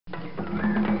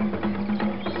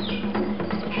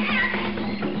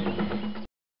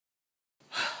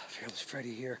Fearless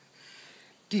Freddie here,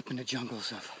 deep in the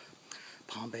jungles of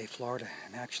Palm Bay, Florida,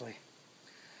 and actually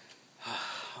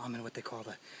I'm in what they call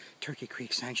the Turkey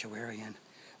Creek Sanctuary. And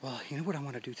well, you know what I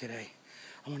want to do today?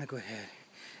 I want to go ahead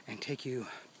and take you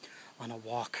on a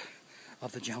walk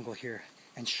of the jungle here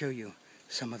and show you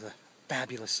some of the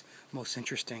fabulous, most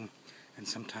interesting, and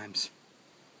sometimes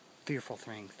fearful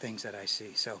things that I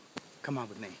see. So come on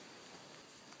with me.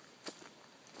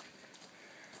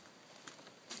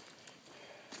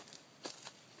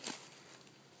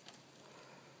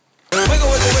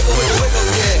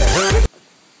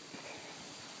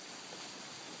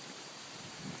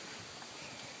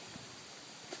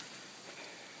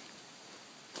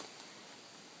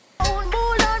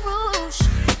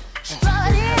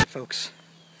 Folks,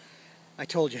 I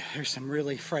told you there's some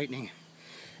really frightening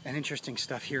and interesting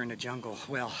stuff here in the jungle.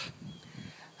 Well,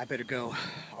 I better go.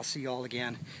 I'll see you all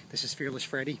again. This is Fearless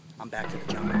Freddie. I'm back to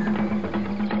the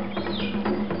jungle.